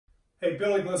Hey,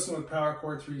 Billy Glisson with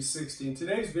PowerCore 360. In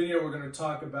today's video, we're going to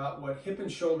talk about what hip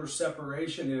and shoulder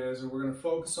separation is, and we're going to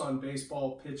focus on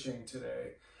baseball pitching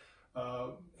today.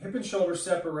 Hip and shoulder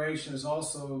separation is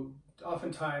also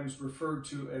oftentimes referred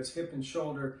to as hip and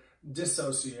shoulder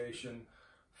dissociation.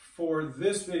 For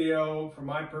this video, for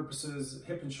my purposes,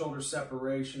 hip and shoulder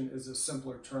separation is a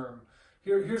simpler term.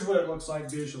 Here's what it looks like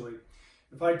visually.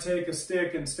 If I take a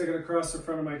stick and stick it across the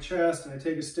front of my chest, and I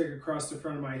take a stick across the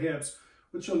front of my hips,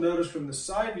 what you'll notice from the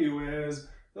side view is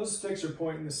those sticks are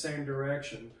pointing the same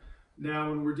direction. Now,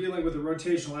 when we're dealing with a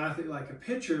rotational athlete like a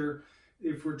pitcher,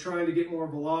 if we're trying to get more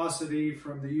velocity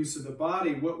from the use of the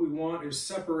body, what we want is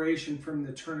separation from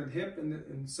the turn of the hip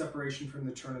and separation from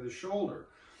the turn of the shoulder.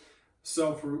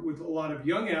 So with a lot of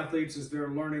young athletes, as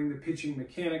they're learning the pitching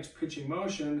mechanics, pitching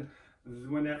motion,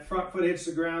 when that front foot hits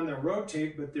the ground, they'll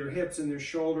rotate, but their hips and their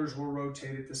shoulders will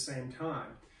rotate at the same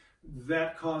time.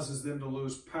 That causes them to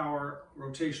lose power,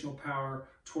 rotational power,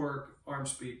 torque, arm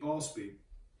speed, ball speed.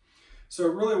 So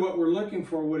really what we're looking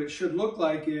for, what it should look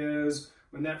like is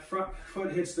when that front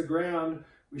foot hits the ground,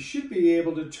 we should be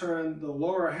able to turn the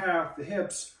lower half, the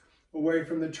hips, away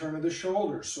from the turn of the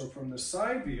shoulders. So from the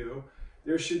side view,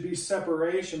 there should be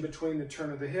separation between the turn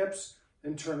of the hips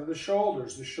and turn of the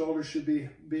shoulders. The shoulders should be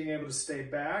being able to stay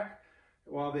back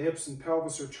while the hips and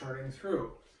pelvis are turning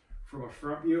through. From a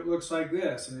front view, it looks like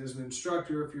this. And as an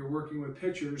instructor, if you're working with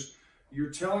pitchers, you're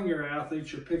telling your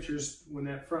athletes, your pitchers, when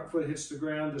that front foot hits the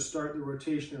ground to start the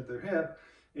rotation of their hip,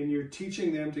 and you're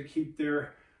teaching them to keep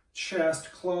their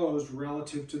chest closed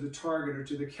relative to the target or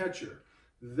to the catcher.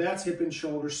 That's hip and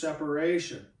shoulder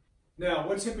separation. Now,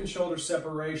 what's hip and shoulder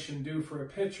separation do for a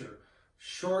pitcher?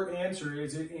 Short answer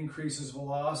is it increases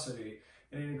velocity.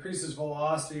 And it increases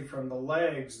velocity from the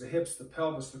legs, the hips, the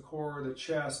pelvis, the core, the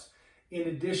chest, in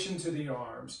addition to the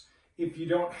arms. If you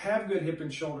don't have good hip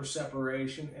and shoulder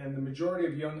separation, and the majority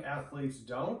of young athletes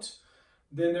don't,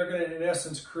 then they're going to, in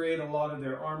essence, create a lot of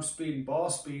their arm speed and ball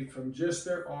speed from just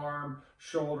their arm,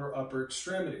 shoulder, upper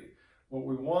extremity. What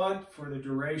we want for the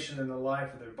duration and the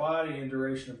life of their body and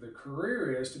duration of their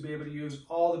career is to be able to use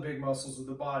all the big muscles of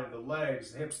the body, the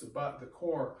legs, the hips, the butt, the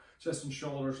core, chest and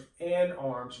shoulders, and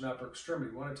arms and upper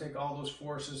extremity. We want to take all those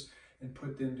forces and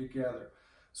put them together.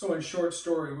 So in short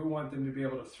story, we want them to be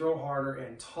able to throw harder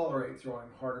and tolerate throwing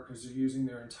harder because they're using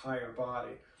their entire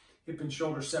body. Hip and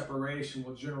shoulder separation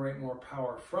will generate more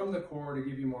power from the core to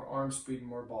give you more arm speed and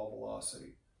more ball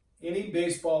velocity. Any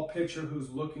baseball pitcher who's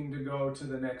looking to go to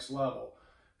the next level,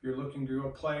 if you're looking to go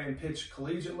play and pitch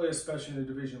collegiately, especially in a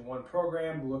Division I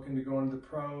program, looking to go into the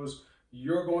pros,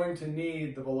 you're going to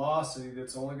need the velocity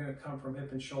that's only going to come from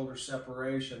hip and shoulder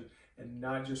separation and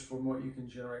not just from what you can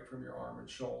generate from your arm and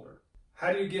shoulder.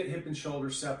 How do you get hip and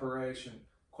shoulder separation?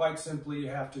 Quite simply, you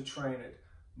have to train it.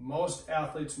 Most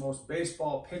athletes, most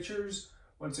baseball pitchers,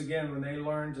 once again, when they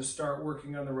learn to start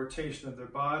working on the rotation of their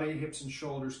body, hips and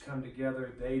shoulders come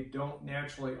together. They don't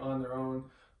naturally on their own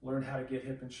learn how to get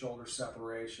hip and shoulder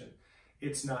separation.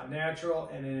 It's not natural,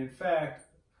 and in fact,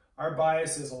 our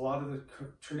bias is a lot of the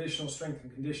traditional strength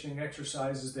and conditioning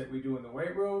exercises that we do in the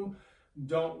weight room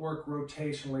don't work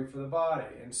rotationally for the body.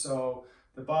 And so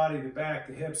the body, the back,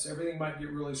 the hips, everything might get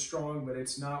really strong, but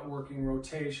it's not working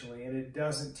rotationally, and it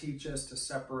doesn't teach us to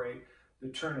separate the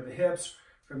turn of the hips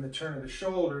from the turn of the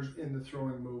shoulders in the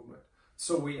throwing movement.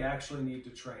 So we actually need to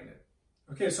train it.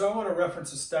 Okay, so I want to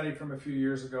reference a study from a few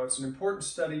years ago. It's an important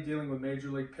study dealing with major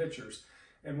league pitchers.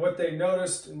 And what they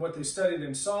noticed and what they studied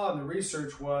and saw in the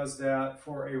research was that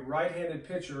for a right-handed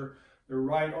pitcher, their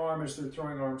right arm is their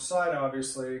throwing arm side,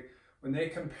 obviously, when they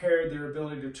compared their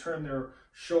ability to turn their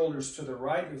shoulders to the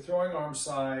right, their throwing arm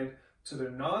side, to their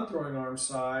non-throwing arm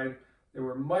side, they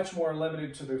were much more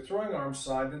limited to their throwing arm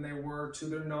side than they were to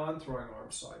their non-throwing arm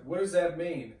side. What does that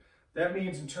mean? That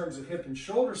means in terms of hip and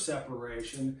shoulder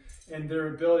separation and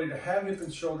their ability to have hip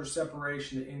and shoulder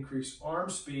separation to increase arm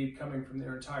speed coming from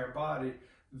their entire body,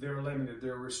 they're limited,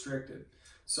 they're restricted.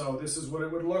 So this is what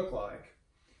it would look like.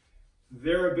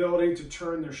 Their ability to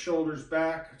turn their shoulders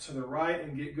back to the right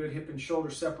and get good hip and shoulder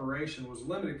separation was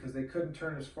limited because they couldn't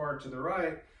turn as far to the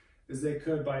right as they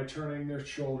could by turning their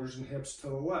shoulders and hips to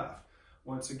the left.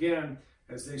 Once again,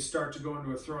 as they start to go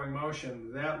into a throwing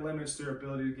motion, that limits their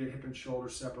ability to get hip and shoulder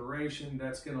separation.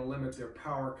 That's going to limit their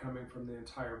power coming from the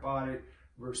entire body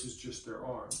versus just their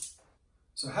arm.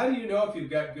 So how do you know if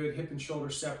you've got good hip and shoulder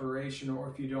separation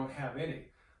or if you don't have any?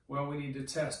 Well, we need to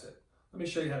test it. Let me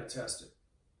show you how to test it.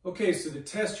 Okay, so to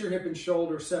test your hip and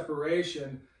shoulder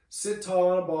separation, sit tall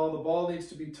on a ball. The ball needs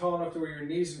to be tall enough to where your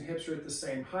knees and hips are at the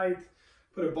same height.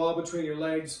 Put a ball between your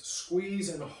legs, squeeze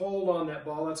and hold on that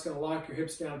ball. That's going to lock your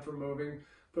hips down from moving.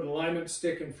 Put an alignment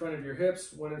stick in front of your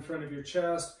hips, one in front of your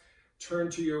chest.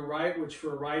 turn to your right, which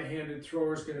for a right-handed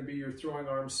thrower is going to be your throwing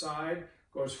arm side.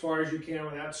 Go as far as you can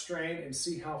without strain and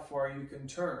see how far you can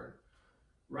turn.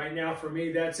 Right now for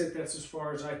me, that's it. That's as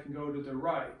far as I can go to the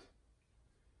right.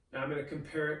 Now I'm going to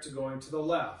compare it to going to the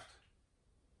left.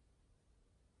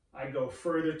 I go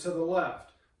further to the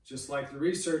left. Just like the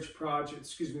research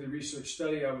project, the research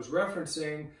study I was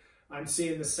referencing, I'm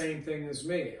seeing the same thing as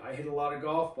me. I hit a lot of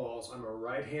golf balls. I'm a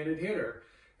right-handed hitter.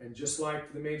 And just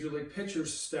like the Major League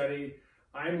Pitchers study,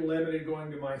 I'm limited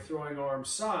going to my throwing arm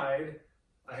side.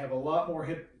 I have a lot more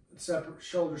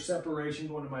shoulder separation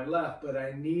going to my left, but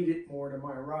I need it more to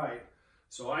my right.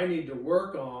 So I need to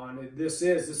work on, this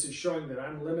is showing that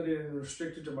I'm limited and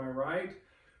restricted to my right.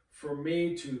 For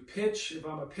me to pitch, if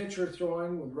I'm a pitcher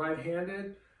throwing with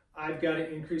right-handed, I've got to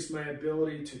increase my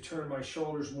ability to turn my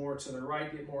shoulders more to the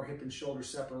right, get more hip and shoulder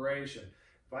separation.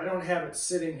 If I don't have it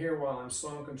sitting here while I'm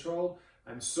slow and controlled,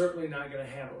 I'm certainly not going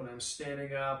to have it when I'm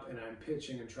standing up and I'm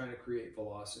pitching and trying to create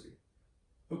velocity.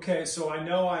 Okay, so I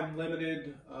know I'm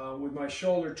limited with my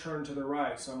shoulder turned to the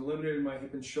right, so I'm limited in my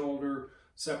hip and shoulder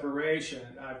separation.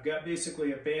 I've got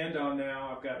basically a band on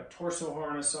now. I've got a torso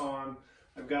harness on.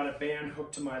 I've got a band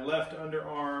hooked to my left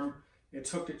underarm. It's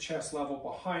hooked at chest level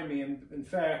behind me, and in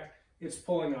fact, it's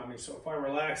pulling on me. So if I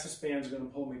relax, this band's going to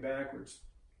pull me backwards.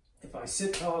 If I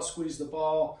sit tall, squeeze the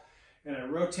ball, and I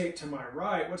rotate to my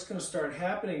right, what's going to start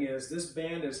happening is this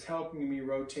band is helping me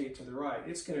rotate to the right.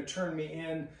 It's going to turn me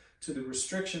in to the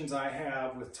restrictions I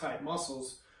have with tight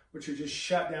muscles, which are just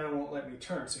shut down and won't let me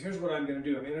turn. So here's what I'm going to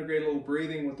do. I'm going to integrate a little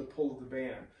breathing with the pull of the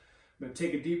band. I'm going to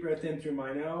take a deep breath in through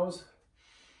my nose.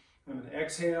 I'm going to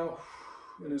exhale.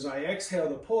 And as I exhale,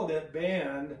 the pull of that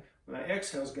band, when I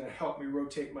exhale, is going to help me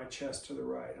rotate my chest to the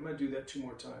right. I'm going to do that 2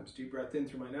 more times. Deep breath in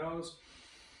through my nose.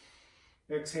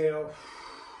 Exhale.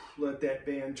 Let that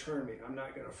band turn me. I'm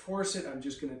not going to force it. I'm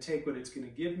just going to take what it's going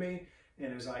to give me.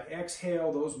 And as I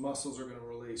exhale, those muscles are going to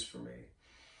release for me.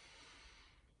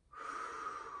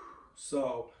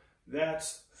 So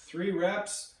that's 3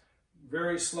 reps.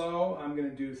 Very slow. I'm going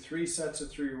to do 3 sets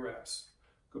of 3 reps.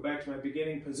 Go back to my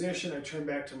beginning position. I turn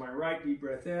back to my right. Deep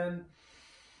breath in.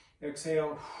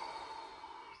 Exhale.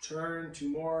 Turn. 2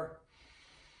 more.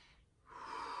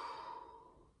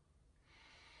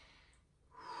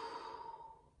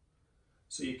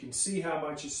 So you can see how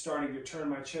much it's starting to turn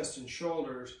my chest and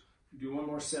shoulders. Do 1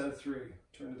 more set of 3.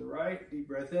 Turn to the right, deep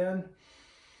breath in.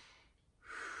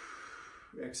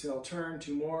 Exhale, turn,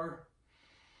 2 more.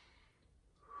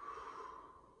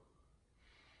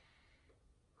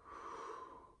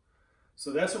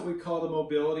 So that's what we call the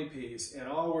mobility piece. And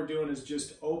all we're doing is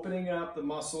just opening up the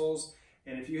muscles.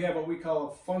 And if you have what we call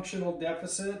a functional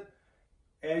deficit,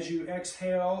 as you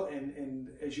exhale, and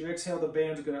as you exhale, the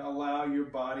band's going to allow your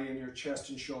body and your chest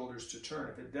and shoulders to turn.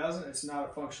 If it doesn't, it's not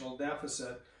a functional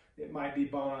deficit. It might be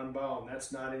bone on bone.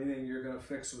 That's not anything you're going to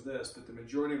fix with this. But the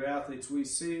majority of athletes we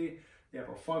see, they have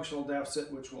a functional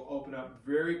deficit, which will open up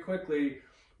very quickly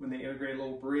when they integrate a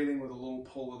little breathing with a little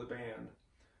pull of the band.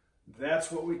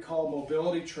 That's what we call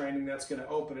mobility training. That's going to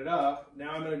open it up.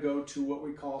 Now I'm going to go to what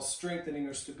we call strengthening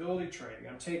or stability training.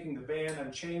 I'm taking the band,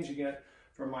 I'm changing it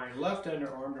from my left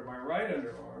underarm to my right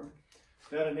underarm.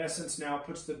 That in essence now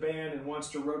puts the band and wants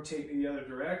to rotate me the other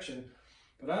direction.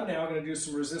 But I'm now going to do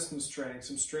some resistance training,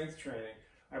 some strength training.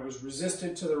 I was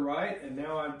resisted to the right, and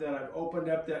now that I've opened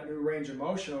up that new range of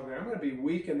motion over there, I'm going to be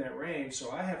weak in that range,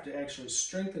 so I have to actually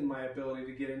strengthen my ability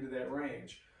to get into that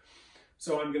range.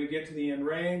 So I'm going to get to the end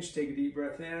range, take a deep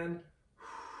breath in,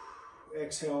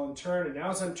 exhale and turn. And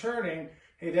now as I'm turning,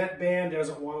 hey, that band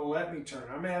doesn't want to let me turn.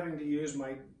 I'm having to use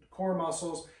my core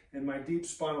muscles and my deep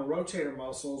spinal rotator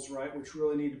muscles, right, which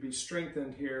really need to be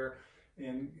strengthened here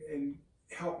and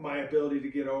help my ability to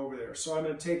get over there. So I'm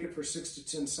going to take it for 6 to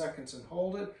 10 seconds and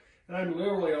hold it. And I'm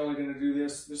literally only going to do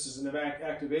this. This is an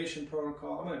activation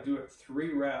protocol. I'm going to do it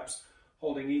 3 reps,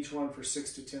 holding each one for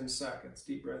 6 to 10 seconds.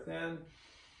 Deep breath in,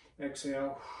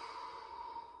 exhale,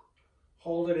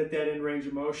 hold it at that end range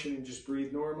of motion and just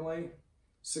breathe normally.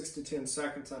 6 to 10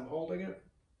 seconds, I'm holding it.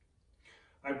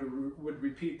 I would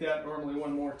repeat that normally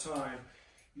 1 more time.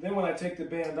 Then when I take the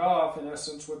band off, in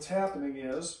essence, what's happening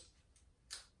is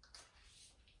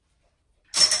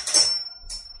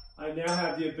I now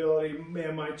have the ability,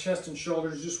 man, my chest and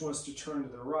shoulders just wants to turn to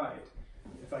the right.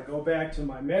 If I go back to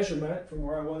my measurement from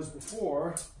where I was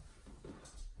before,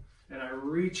 and I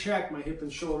recheck my hip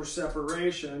and shoulder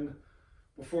separation,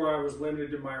 before I was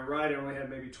limited to my right, I only had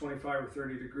maybe 25 or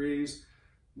 30 degrees.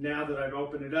 Now that I've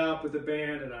opened it up with the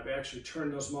band and I've actually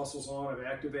turned those muscles on, I've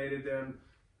activated them,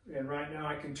 and right now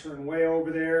I can turn way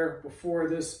over there. Before,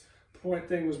 this point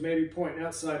thing was maybe pointing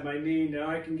outside my knee. Now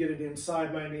I can get it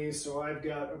inside my knee, so I've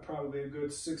got probably a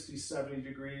good 60, 70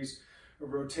 degrees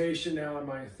of rotation now in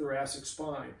my thoracic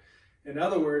spine. In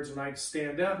other words, when I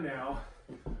stand up now,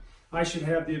 I should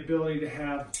have the ability to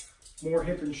have more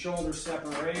hip and shoulder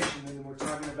separation, and we're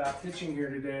talking about pitching here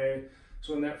today.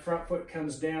 So when that front foot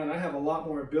comes down, I have a lot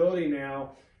more ability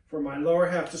now for my lower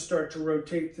half to start to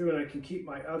rotate through, and I can keep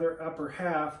my other upper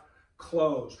half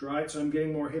closed, right? So I'm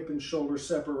getting more hip and shoulder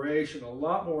separation, a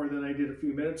lot more than I did a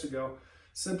few minutes ago,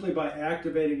 simply by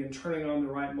activating and turning on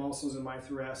the right muscles in my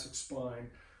thoracic spine.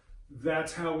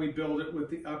 That's how we build it with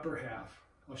the upper half.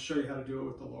 I'll show you how to do it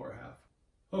with the lower half.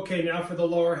 Okay, now for the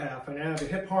lower half. I now have a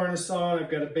hip harness on,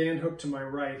 I've got a band hooked to my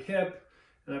right hip,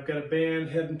 and I've got a band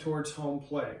heading towards home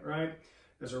plate, right?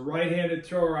 As a right-handed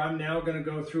thrower, I'm now going to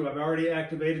go through, I've already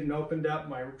activated and opened up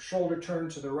my shoulder turn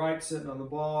to the right, sitting on the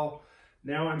ball.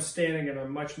 Now I'm standing and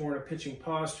I'm much more in a pitching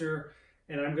posture,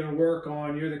 and I'm going to work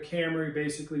on, you're the camera,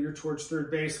 basically you're towards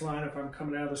third baseline if I'm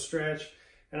coming out of the stretch,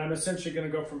 and I'm essentially going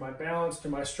to go from my balance to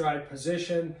my stride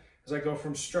position. As I go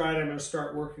from stride, I'm going to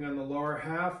start working on the lower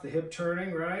half, the hip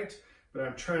turning, right? But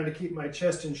I'm trying to keep my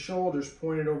chest and shoulders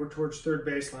pointed over towards third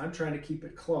baseline. I'm trying to keep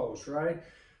it closed, right?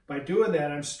 By doing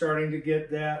that, I'm starting to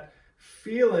get that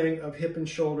feeling of hip and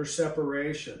shoulder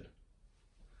separation.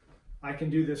 I can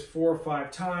do this 4 or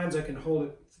 5 times. I can hold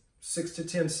it 6 to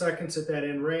 10 seconds at that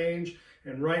end range.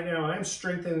 And right now, I'm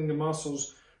strengthening the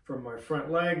muscles from my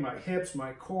front leg, my hips,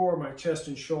 my core, my chest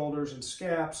and shoulders and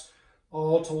scaps,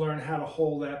 all to learn how to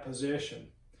hold that position.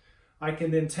 I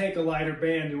can then take a lighter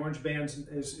band. The orange band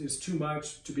is too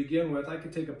much to begin with. I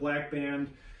could take a black band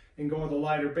and go with a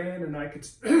lighter band, and I could,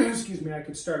 excuse me, I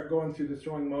could start going through the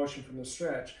throwing motion from the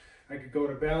stretch. I could go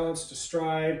to balance, to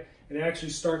stride, and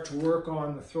actually start to work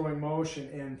on the throwing motion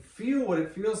and feel what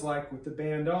it feels like with the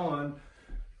band on,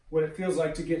 what it feels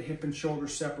like to get hip and shoulder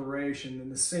separation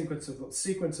and the sequence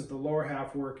of the lower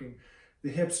half working, the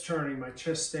hips turning, my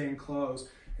chest staying closed,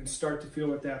 and start to feel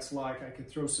what that's like. I can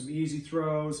throw some easy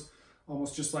throws,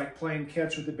 almost just like playing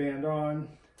catch with the band on.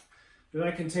 Then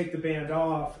I can take the band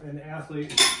off, and the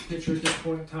athlete, pitcher at this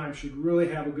point in time, should really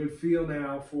have a good feel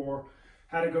now for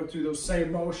how to go through those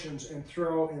same motions and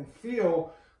throw and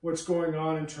feel what's going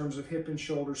on in terms of hip and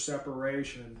shoulder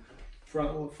separation.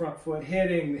 Front foot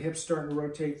hitting, the hips starting to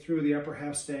rotate through, the upper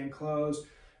half staying closed,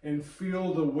 and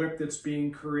feel the whip that's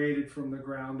being created from the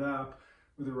ground up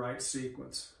with the right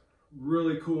sequence.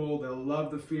 Really cool. They'll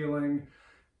love the feeling.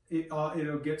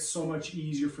 It'll get so much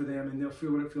easier for them, and they'll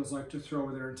feel what it feels like to throw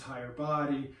with their entire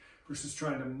body versus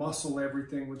trying to muscle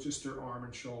everything with just their arm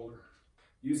and shoulder.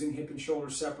 Using hip and shoulder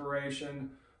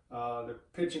separation, the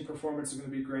pitching performance is going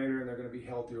to be greater, and they're going to be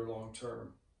healthier long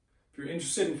term. If you're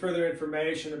interested in further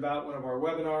information about one of our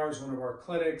webinars, one of our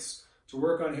clinics, to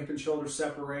work on hip and shoulder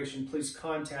separation, please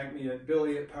contact me at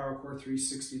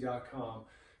billy@powercore360.com.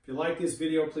 If you like this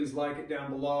video, please like it down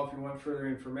below. If you want further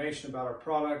information about our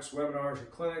products, webinars, or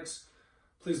clinics,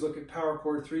 please look at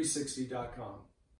powercore360.com.